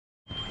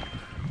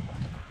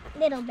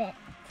Little bit.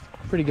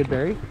 Pretty good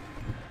berry.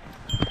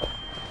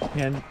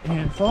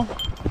 Handful.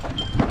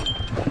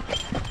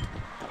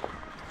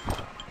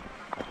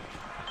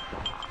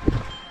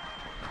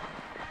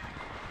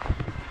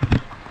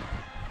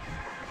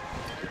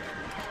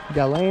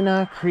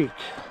 Galena Creek.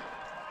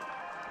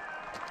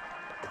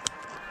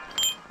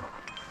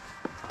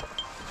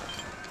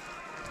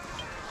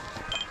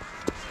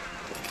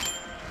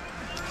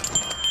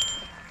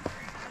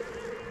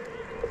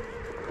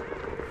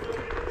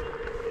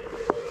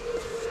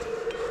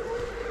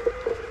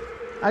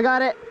 I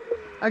got it.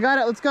 I got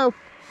it. Let's go.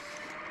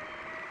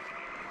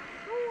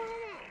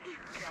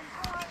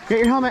 Get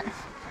your helmet.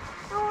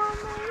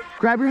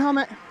 Grab your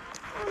helmet.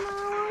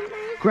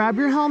 Grab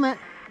your helmet.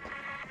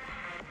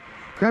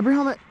 Grab your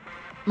helmet,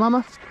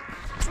 Mama.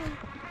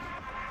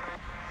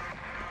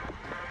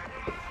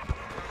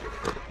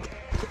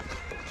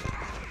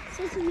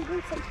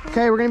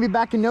 Okay, we're gonna be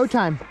back in no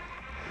time.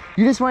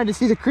 You just wanted to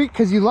see the creek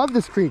because you love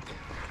this creek.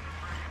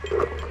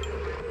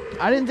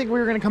 I didn't think we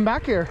were gonna come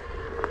back here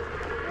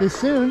this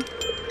soon,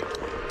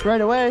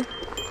 right away.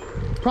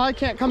 Probably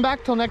can't come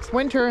back till next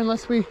winter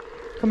unless we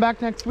come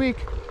back next week.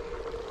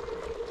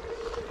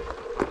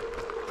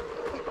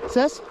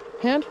 Sis,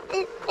 hand?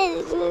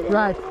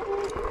 Right.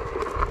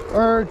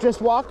 Or just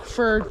walk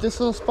for this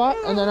little spot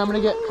and then I'm gonna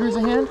get Cruz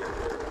a hand.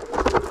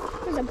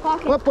 There's a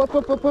pocket. Whoop, whoop,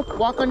 whoop, whoop, whoop.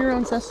 Walk on your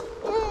own, sis.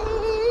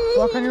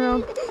 Walk on your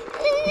own.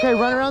 Okay,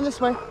 run around this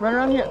way. Run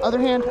around here. Other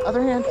hand,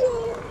 other hand,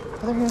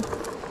 other hand.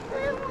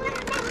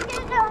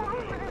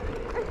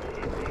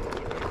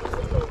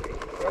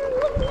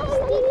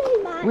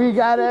 We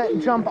gotta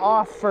jump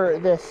off for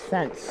this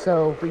fence,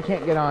 so we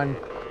can't get on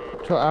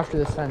till after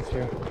this fence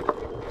here.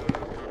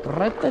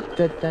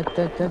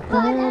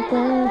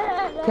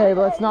 Okay,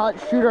 but let's not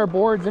shoot our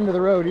boards into the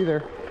road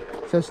either.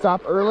 So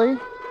stop early.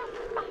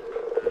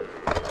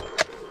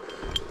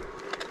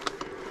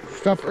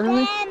 Stop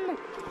early.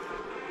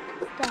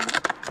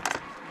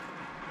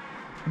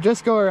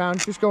 Just go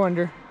around, just go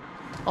under.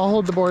 I'll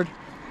hold the board.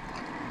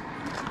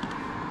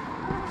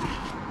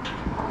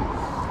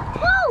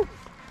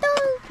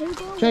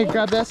 Okay,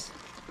 grab this.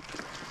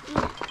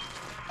 Got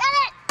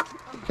it.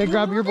 Okay,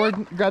 grab your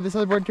board, grab this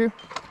other board too,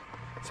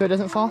 so it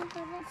doesn't fall.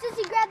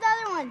 Sissy, grab the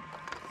other one.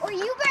 Or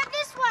you grab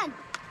this one.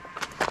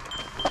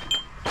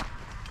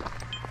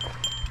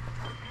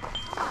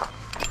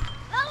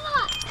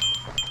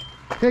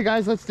 Okay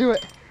guys, let's do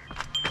it.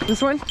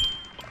 This one?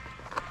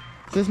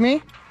 Is this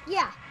me?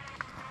 Yeah.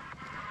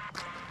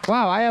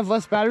 Wow, I have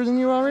less batteries than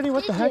you already?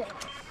 What the heck?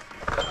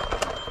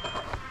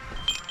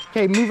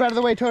 Okay, move out of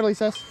the way totally,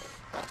 sis.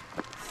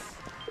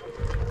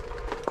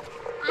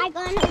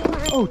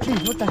 Oh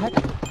geez, what the heck?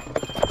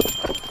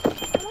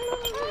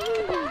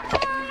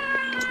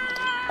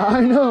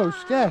 I know,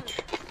 sketch.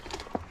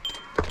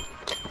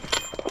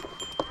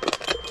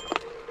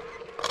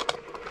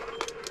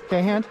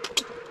 Okay, hand.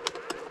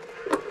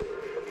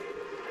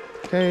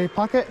 Okay,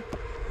 pocket.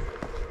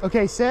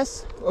 Okay,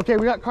 sis. Okay,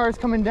 we got cars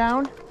coming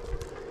down.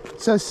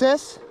 So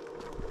sis,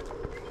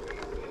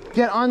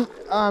 get on,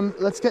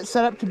 let's get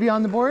set up to be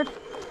on the board.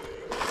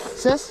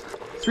 Sis,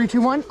 3,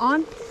 2, 1,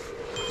 on.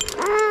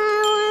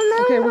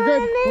 Okay, we're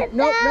good.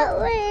 Nope,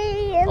 nope.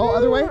 Oh,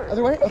 other way,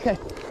 other way, okay.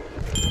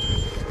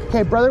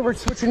 Okay, brother, we're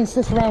switching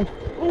sis around.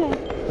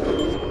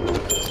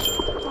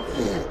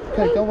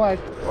 Okay, go wide.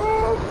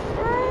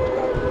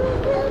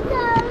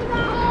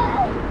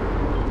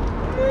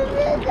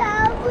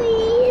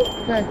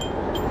 Okay.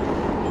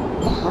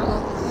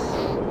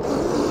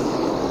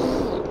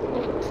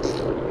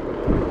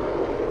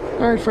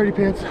 All right, Freddy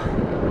Pants.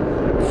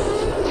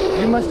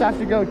 You must have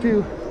to go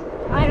too.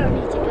 I don't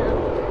need to go.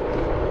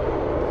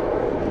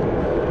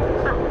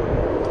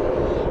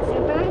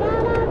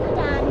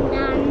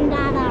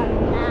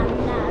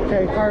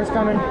 Okay, car's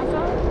coming. I'm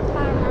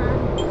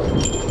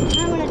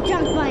gonna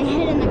jump my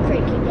head in the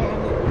creek again.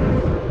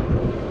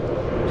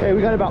 Okay,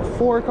 we got about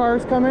 4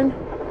 cars coming,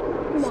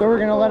 so we're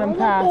gonna let them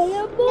pass.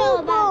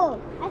 No,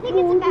 I think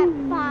it's about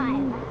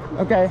 5.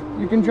 Okay,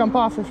 you can jump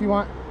off if you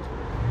want.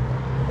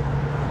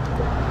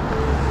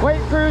 Wait,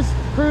 Cruz,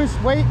 Cruz,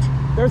 wait.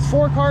 There's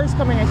 4 cars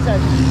coming, I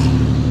said.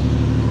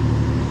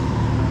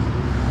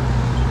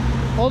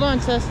 Hold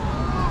on, sis.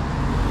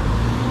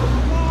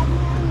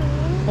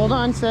 Hold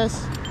on,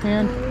 sis.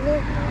 Hand.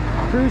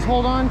 Cruz,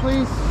 hold on,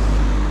 please.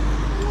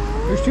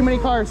 There's too many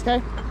cars,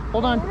 okay?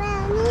 Hold on.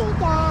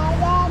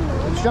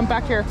 Let's jump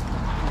back here.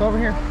 Go over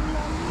here.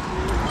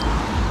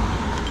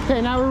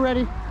 Okay, now we're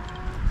ready.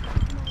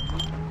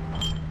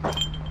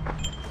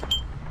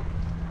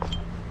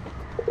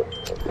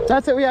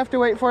 That's what we have to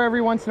wait for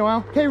every once in a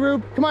while. Okay,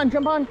 Rube, come on,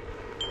 jump on.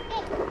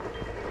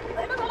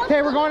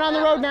 Okay, we're going on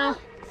the road now.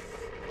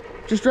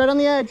 Just right on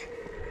the edge.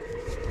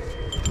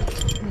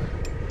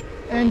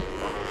 And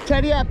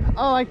Teddy up.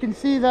 Oh, I can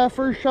see the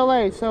first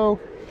chalet, so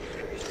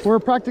we're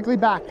practically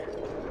back.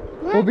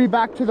 We'll be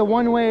back to the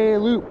one-way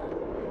loop.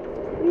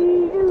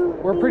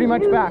 We're pretty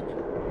much back.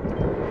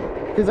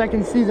 Because I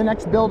can see the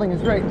next building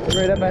is right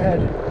up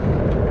ahead.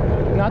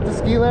 Not the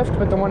ski lift,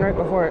 but the one right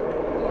before it.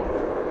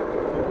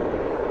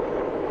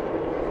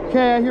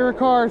 Okay, I hear a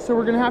car, so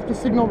we're gonna have to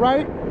signal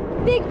right.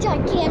 Big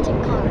gigantic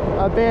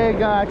car. A big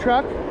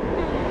truck?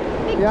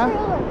 Big Yeah?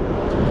 trailer.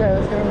 Okay,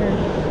 let's get over here.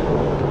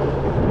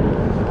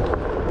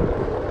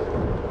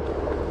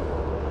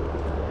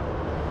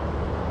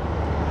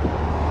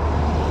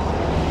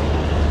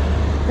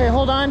 Okay,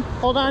 hold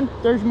on.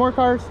 There's more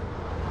cars.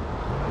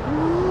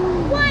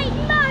 White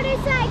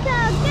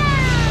motorcycle, go!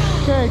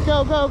 Okay,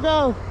 go, go,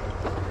 go.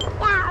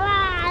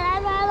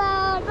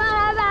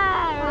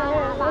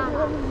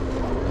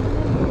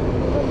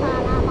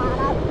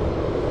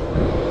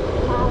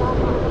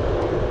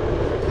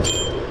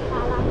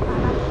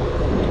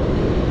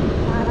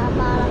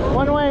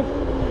 One way.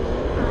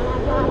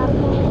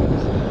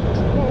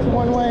 It's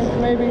one way,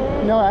 maybe.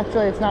 No,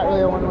 actually, it's not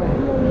really a one way.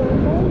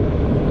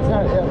 It's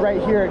not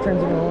right here. It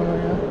turns into a one way.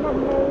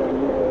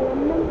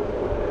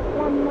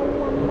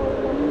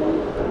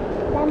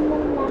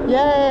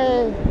 Yeah.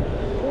 Yay!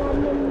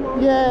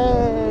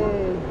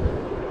 Yay!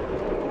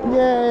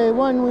 Yay!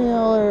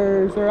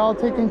 One-wheelers. They're all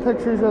taking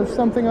pictures of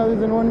something other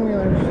than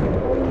one-wheelers.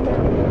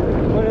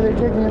 What are they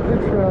taking a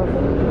picture of?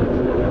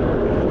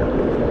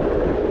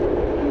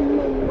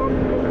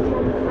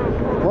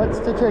 What's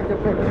to take a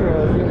picture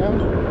of, you know?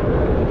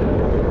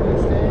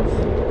 These days?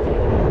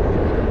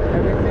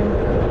 Everything?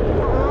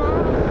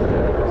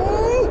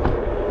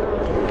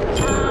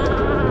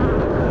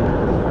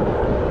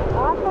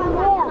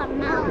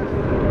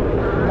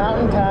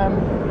 Mountain time.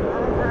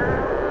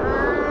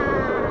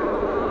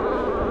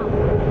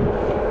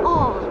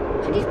 Aw.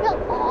 How do you spell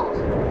aw?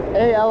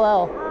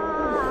 A-L-L.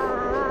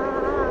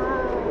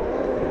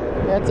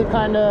 That's a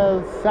kind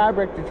of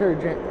fabric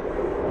detergent.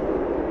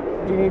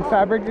 Do you need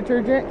fabric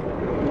detergent?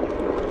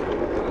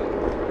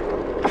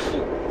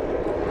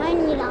 I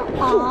need a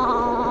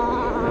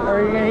aw. Or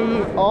are you gonna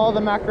eat all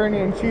the macaroni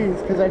and cheese?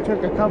 Because I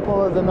took a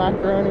couple of the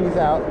macaronis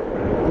out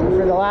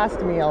for the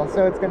last meal,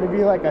 so it's gonna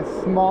be like a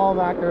small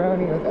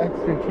macaroni with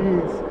extra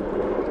cheese.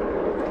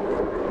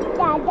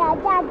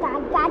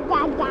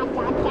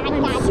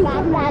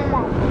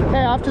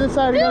 Hey, off to the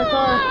side, we got a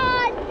car.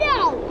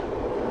 No!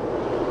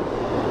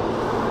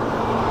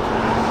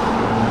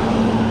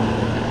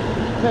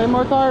 Okay,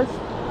 more cars.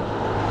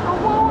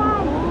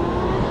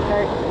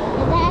 Okay.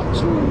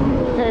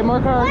 Okay, more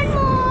cars. One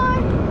more.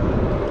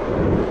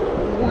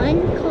 One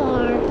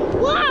car.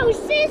 Whoa,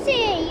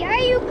 sissy! Are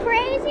you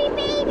crazy,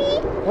 baby?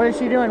 What is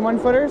she doing?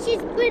 One-footers?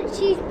 She's putting.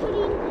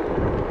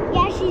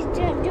 Yeah, she's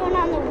doing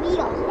on the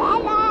wheel.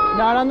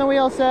 Not on the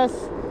wheel, sis.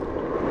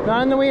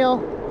 Not on the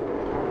wheel.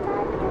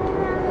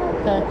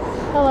 Okay.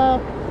 Hello.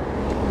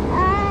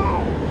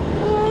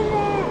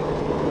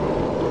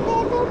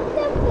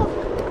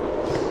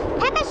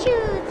 Peppa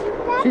shoes.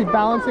 She's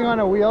balancing on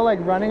a wheel, like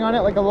running on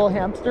it, like a little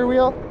hamster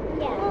wheel.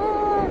 Yeah.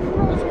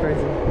 That's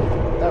crazy.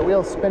 That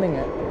wheel's spinning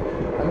it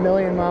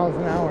 1,000,000 miles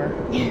an hour.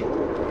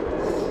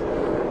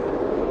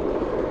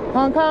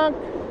 Honk honk.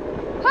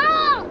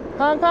 Honk!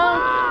 Honk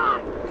honk.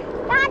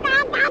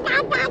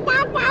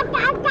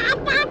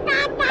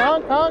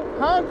 Honk honk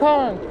honk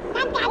honk.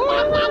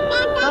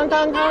 Honk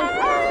honk honk.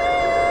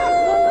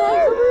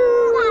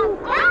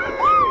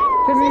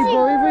 Can we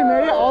believe we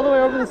made it all the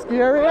way over the ski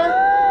area?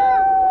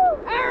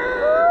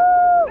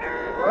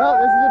 Well,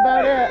 this is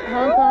about it.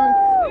 Honk honk.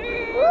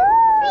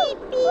 Beep,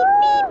 beep,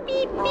 beep,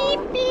 beep,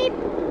 beep, beep.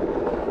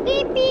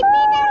 Beep, beep,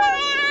 beep.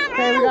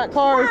 Okay, we got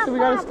cars, so we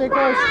gotta stay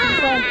close to the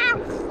sun.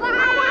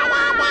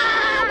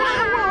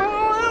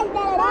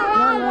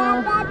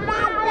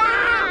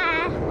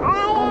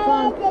 Honk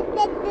honk.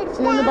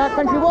 See in the back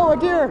country. Whoa, a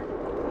deer!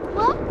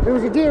 Huh? There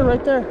was a deer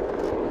right there.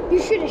 You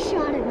should have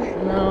shot him.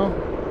 No.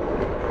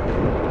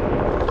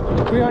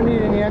 We don't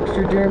need any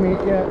extra deer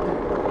meat yet.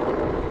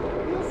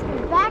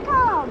 Back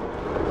home.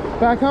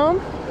 Back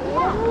home?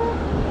 Yeah.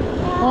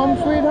 Home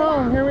sweet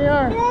home. Here we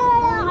are.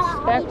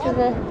 Back to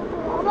the...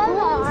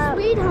 Home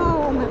sweet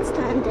home. It's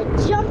time to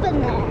jump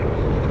in there.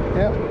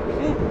 Yep.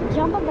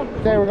 Jump in the...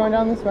 Okay, we're going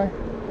down this way.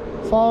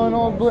 Following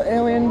old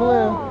alien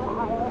blue.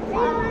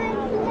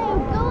 Alien blue.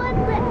 Go in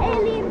the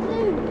alien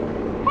blue.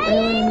 Hey,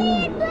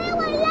 alien blue. I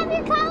love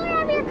your color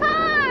of your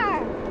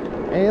car.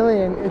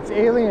 Alien. It's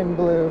alien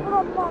blue.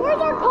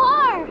 Where's our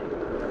car?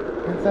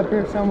 It's up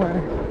here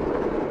somewhere.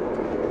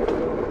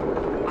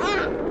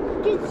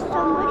 Did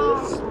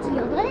somebody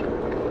steal it?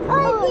 Oh,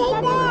 it's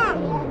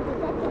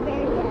at the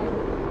very end.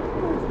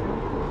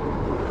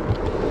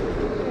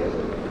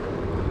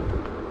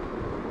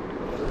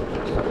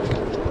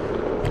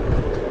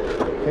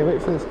 Okay, wait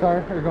for this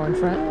car, or go in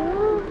front.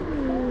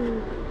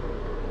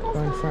 Go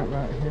in front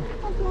right here.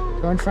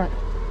 Go in front.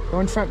 Go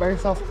in front by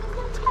yourself.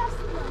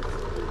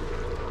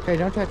 Okay,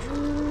 don't touch.